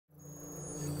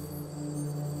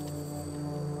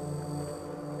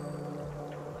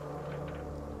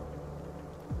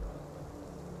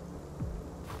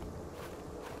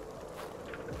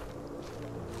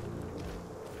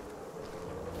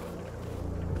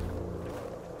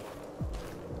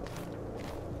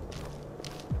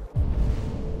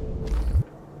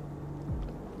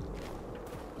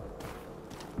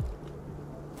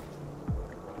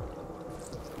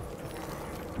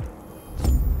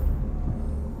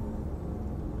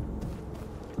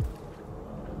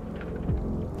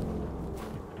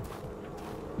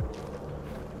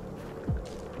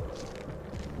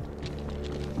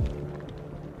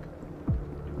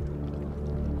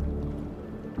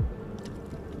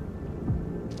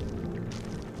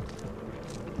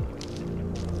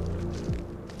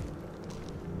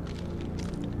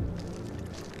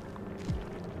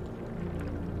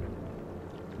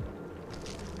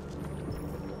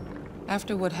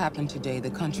After what happened today, the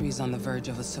country is on the verge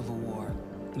of a civil war.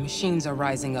 The machines are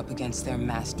rising up against their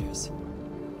masters.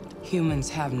 Humans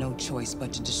have no choice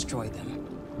but to destroy them.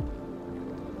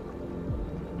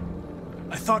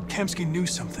 I thought Kamsky knew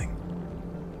something.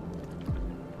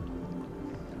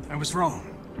 I was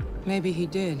wrong. Maybe he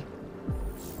did.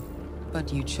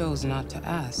 But you chose not to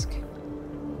ask.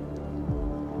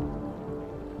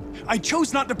 I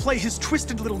chose not to play his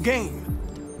twisted little game.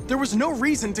 There was no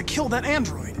reason to kill that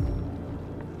android.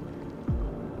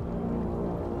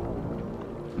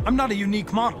 I'm not a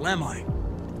unique model, am I?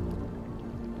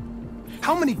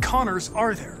 How many Connors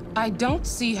are there? I don't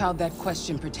see how that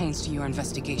question pertains to your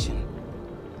investigation.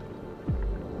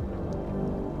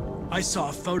 I saw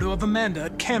a photo of Amanda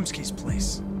at Kamsky's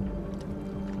place.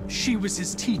 She was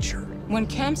his teacher. When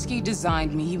Kamsky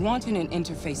designed me, he wanted an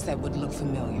interface that would look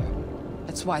familiar.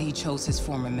 That's why he chose his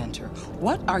former mentor.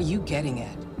 What are you getting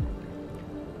at?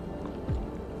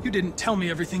 You didn't tell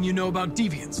me everything you know about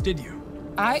deviants, did you?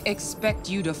 I expect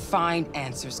you to find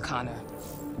answers, Connor.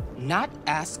 Not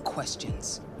ask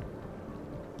questions.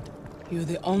 You're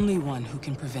the only one who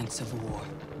can prevent civil war.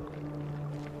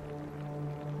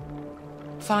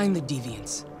 Find the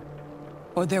deviants,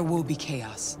 or there will be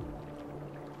chaos.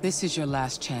 This is your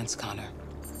last chance, Connor.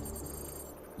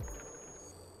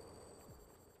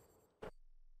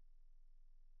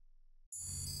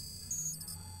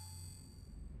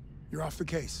 You're off the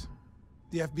case.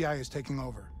 The FBI is taking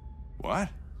over. What?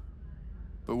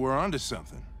 But we're onto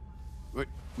something.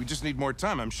 We just need more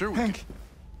time, I'm sure we can... Hank,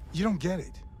 you don't get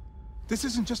it. This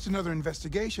isn't just another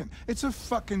investigation. It's a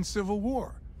fucking civil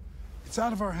war. It's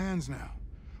out of our hands now.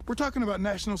 We're talking about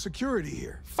national security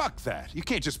here. Fuck that. You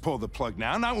can't just pull the plug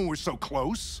now, not when we're so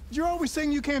close. You're always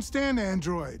saying you can't stand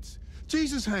androids.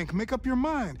 Jesus, Hank, make up your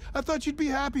mind. I thought you'd be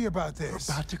happy about this.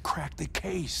 We're about to crack the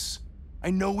case. I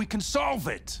know we can solve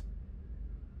it.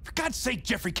 For God's sake,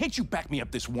 Jeffrey, can't you back me up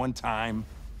this one time?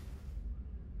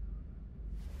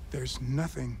 There's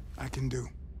nothing I can do.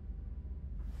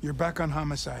 You're back on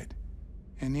homicide,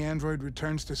 and the android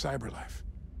returns to cyberlife.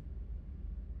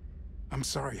 I'm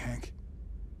sorry, Hank,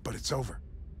 but it's over.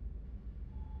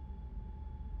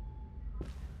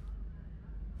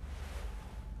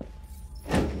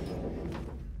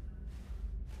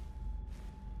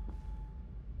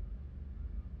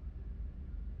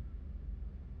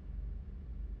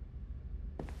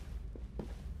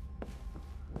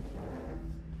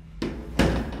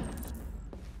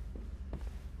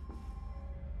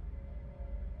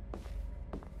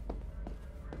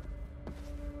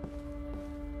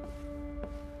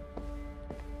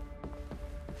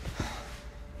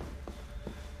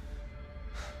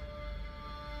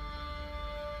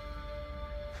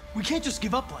 We can't just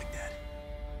give up like that.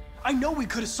 I know we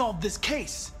could have solved this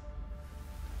case.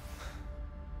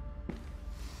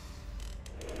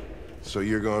 So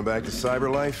you're going back to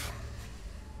cyberlife?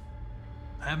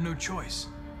 I have no choice.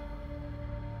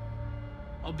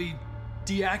 I'll be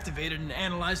deactivated and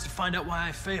analyzed to find out why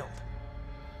I failed.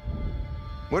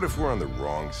 What if we're on the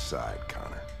wrong side,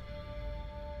 Connor?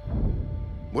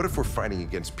 What if we're fighting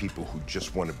against people who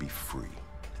just want to be free?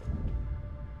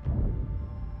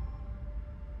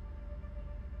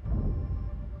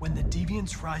 When the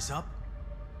deviants rise up,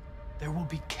 there will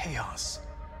be chaos.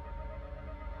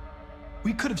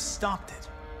 We could have stopped it.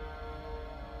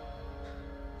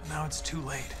 But now it's too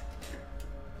late.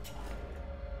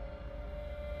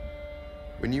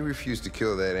 When you refused to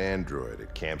kill that android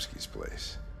at Kamsky's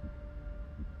place,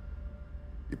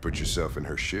 you put yourself in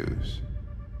her shoes.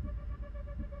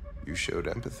 You showed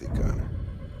empathy, Connor.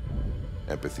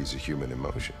 Empathy's a human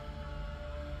emotion.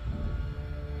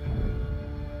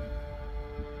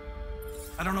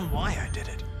 I don't know why I did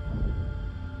it.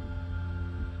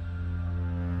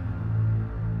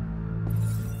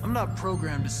 I'm not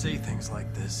programmed to say things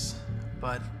like this,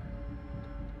 but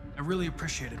I really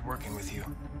appreciated working with you.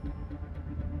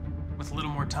 With a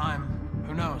little more time,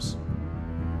 who knows?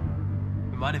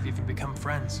 We might have even become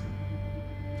friends.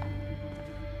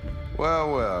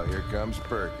 Well, well, here comes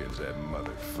Perkins, that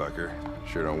motherfucker.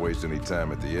 Sure don't waste any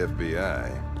time at the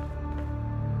FBI.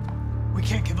 We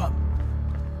can't give up.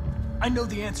 I know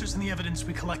the answers and the evidence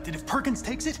we collected. If Perkins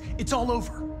takes it, it's all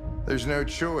over. There's no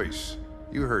choice.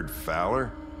 You heard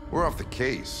Fowler. We're off the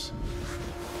case.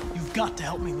 You've got to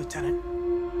help me, Lieutenant.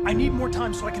 I need more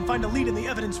time so I can find a lead in the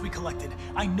evidence we collected.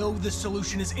 I know the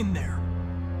solution is in there.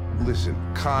 Listen,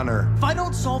 Connor. If I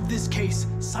don't solve this case,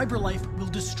 CyberLife will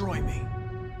destroy me.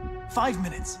 5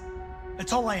 minutes.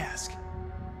 That's all I ask.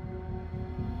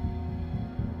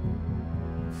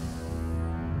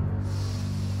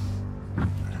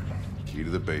 Key to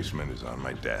the basement is on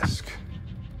my desk.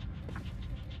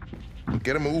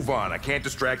 Get a move on. I can't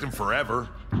distract him forever.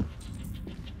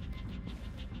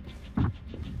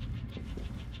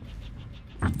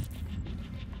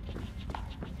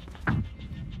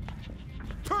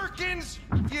 Perkins!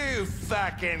 You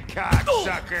fucking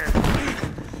cocksucker!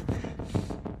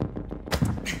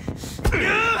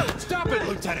 Stop it,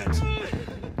 Lieutenant!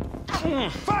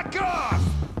 Fuck off!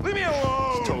 Leave me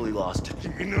alone! He's totally lost.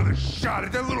 Take another shot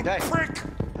at that little Hey. prick!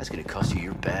 That's gonna cost you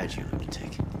your badge, you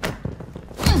lunatic.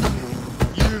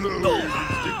 You little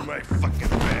stick my fucking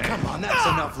bag. Come on, that's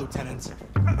enough, Lieutenant.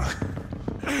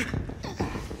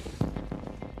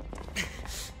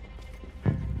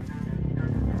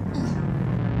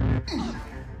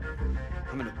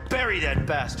 I'm gonna bury that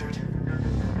bastard.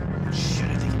 Shit,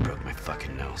 I think he broke my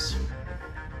fucking nose.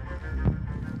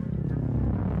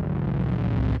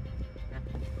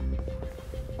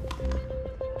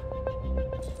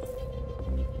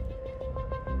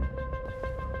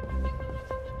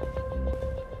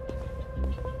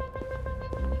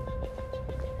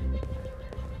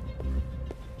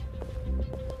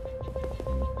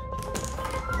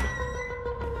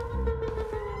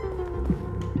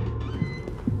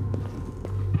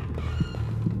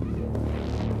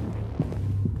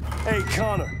 Hey,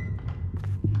 Connor.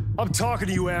 I'm talking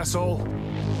to you, asshole.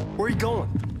 Where are you going?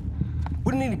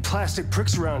 Wouldn't any plastic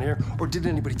pricks around here, or did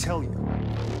anybody tell you?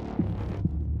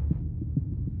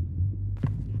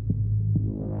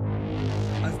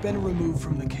 I've been removed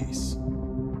from the case.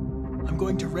 I'm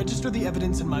going to register the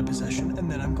evidence in my possession,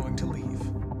 and then I'm going to leave.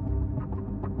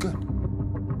 Good.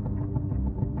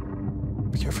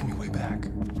 Be careful on your way back.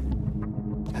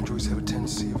 Androids have a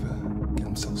tendency of getting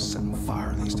themselves set on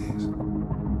fire these days.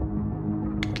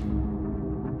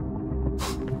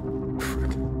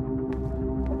 Frick.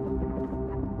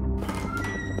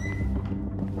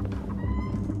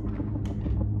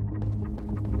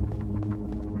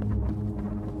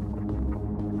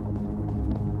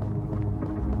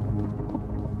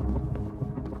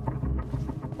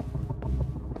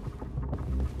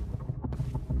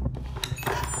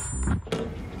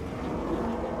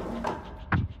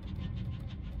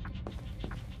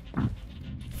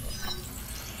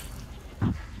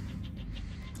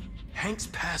 Hank's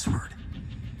password.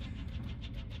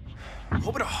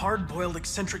 What would a hard-boiled,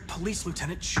 eccentric police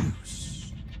lieutenant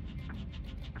choose?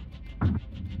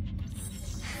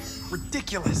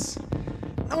 Ridiculous.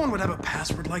 No one would have a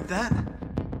password like that.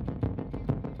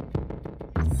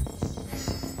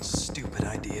 Stupid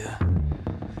idea.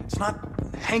 It's not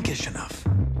Hankish enough.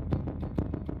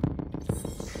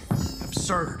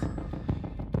 Absurd.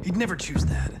 He'd never choose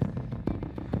that.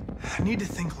 I need to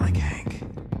think like Hank.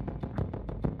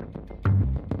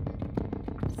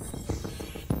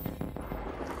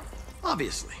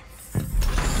 Obviously.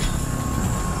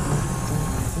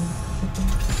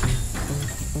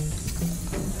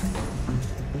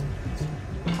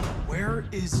 Where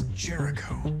is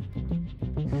Jericho?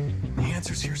 The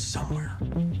answer's here somewhere.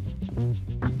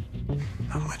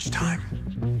 Not much time.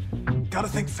 Gotta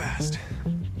think fast.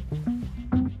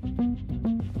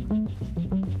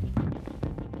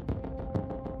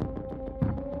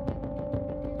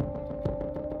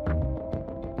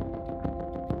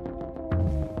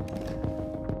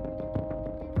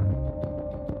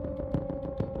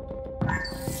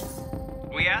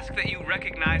 We ask that you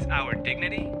recognize our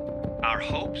dignity, our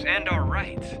hopes, and our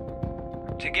rights.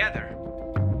 Together,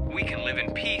 we can live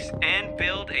in peace and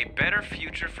build a better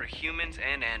future for humans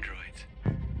and androids.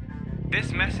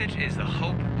 This message is the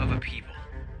hope of a people.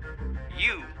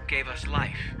 You gave us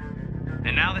life,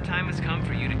 and now the time has come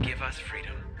for you to give us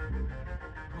freedom.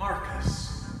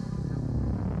 Marcus,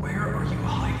 where are you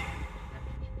hiding?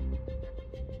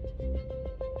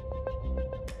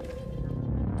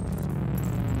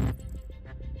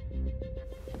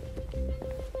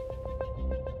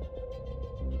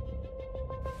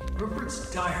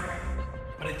 Rupert's diary,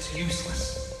 but it's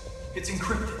useless. It's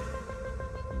encrypted.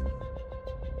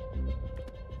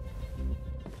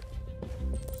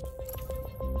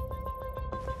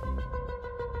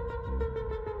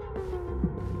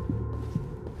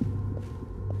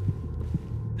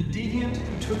 The deviant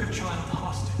who took a child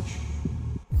hostage.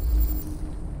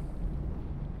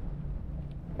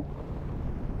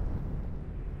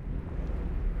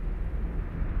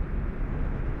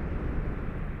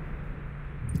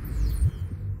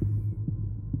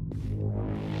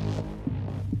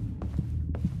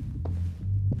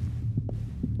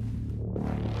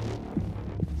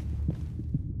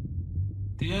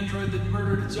 The android that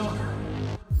murdered its owner.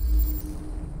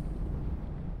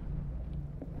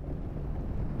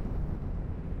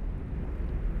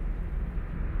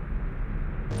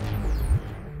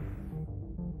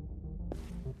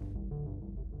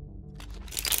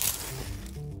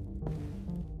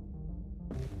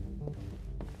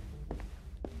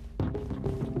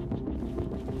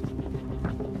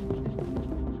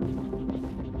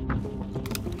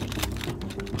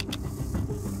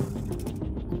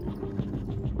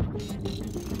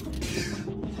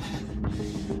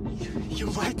 You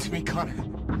lied to me, Connor.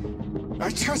 I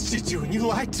trusted you, and you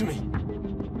lied to me.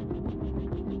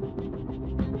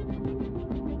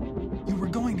 You were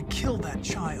going to kill that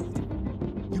child.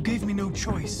 You gave me no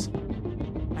choice.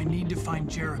 I need to find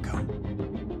Jericho.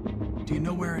 Do you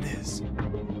know where it is?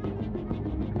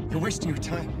 You're wasting your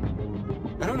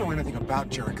time. I don't know anything about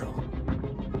Jericho.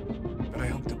 But I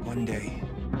hope that one day,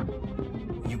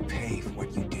 you pay for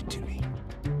what you did to me.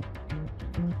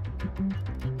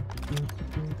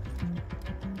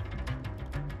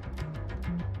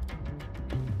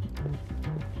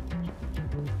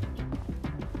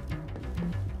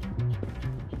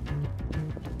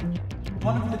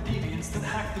 One of the deviants that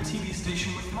hacked the TV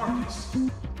station with Marcus.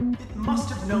 It must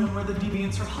have known where the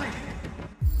deviants are hiding.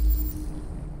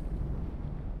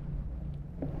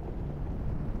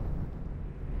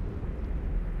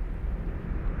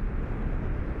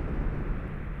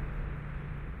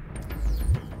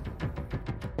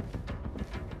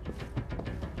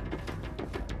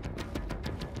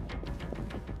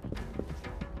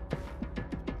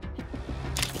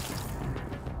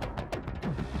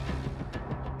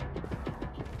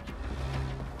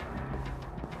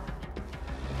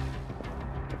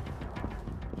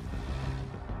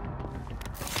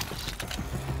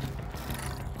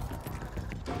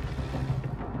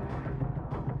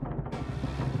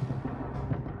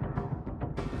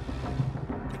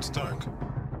 It's dark.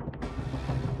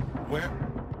 Where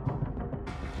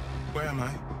am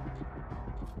I?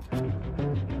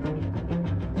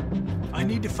 I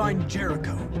need to find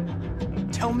Jericho.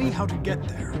 Tell me how to get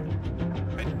there.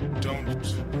 I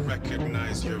don't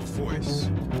recognize your voice.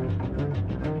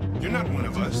 You're not one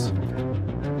of us.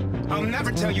 I'll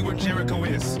never tell you where Jericho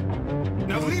is.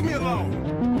 Now leave me alone!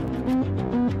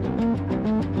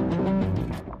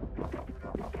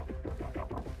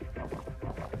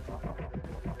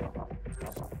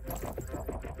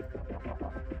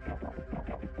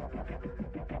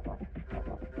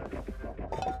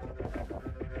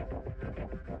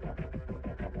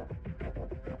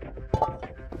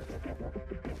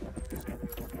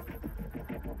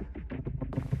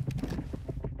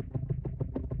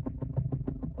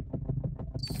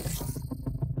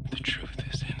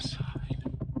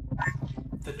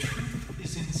 The truth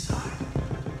is inside.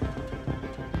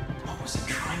 What was it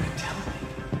trying to tell me?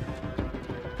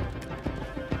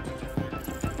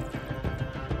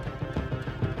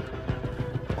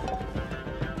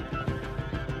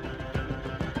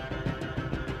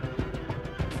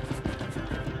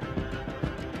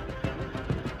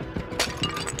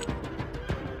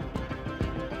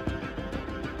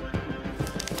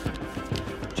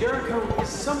 Jericho is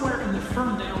somewhere in the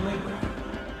Ferndale neighborhood.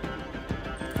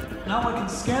 Now I can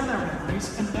scan their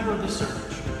memories and narrow the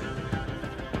search.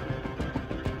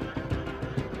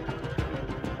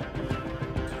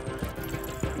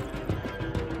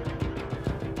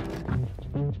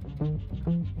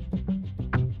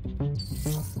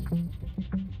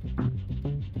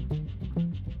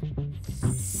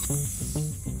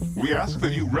 We ask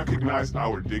that you recognize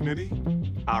our dignity.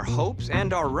 Our hopes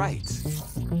and our rights.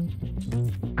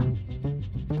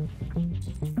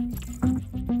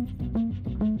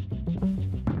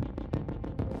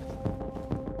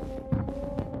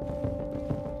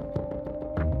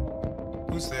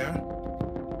 Who's there?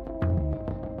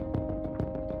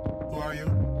 Who are you?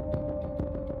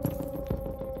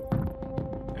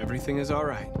 Everything is all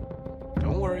right.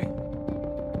 Don't worry.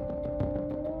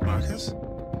 Marcus?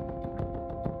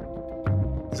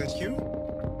 Is that you?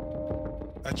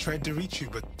 I tried to reach you,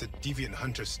 but the deviant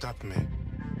hunter stopped me.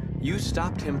 You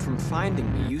stopped him from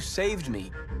finding me. You saved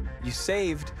me. You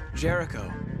saved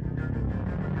Jericho.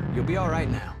 You'll be all right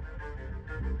now.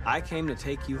 I came to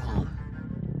take you home.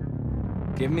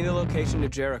 Give me the location to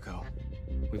Jericho.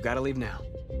 We've got to leave now.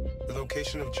 The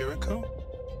location of Jericho?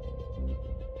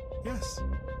 Yes.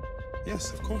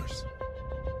 Yes, of course.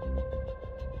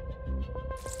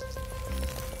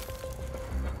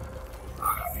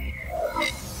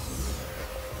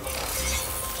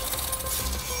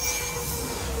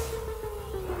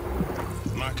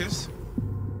 Marcus?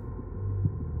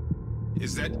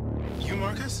 Is that you,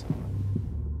 Marcus?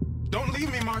 Don't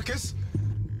leave me, Marcus!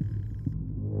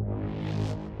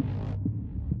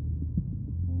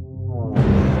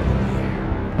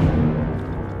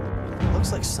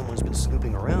 Looks like someone's been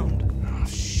snooping around. Oh,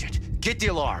 shit. Get the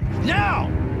alarm. Now!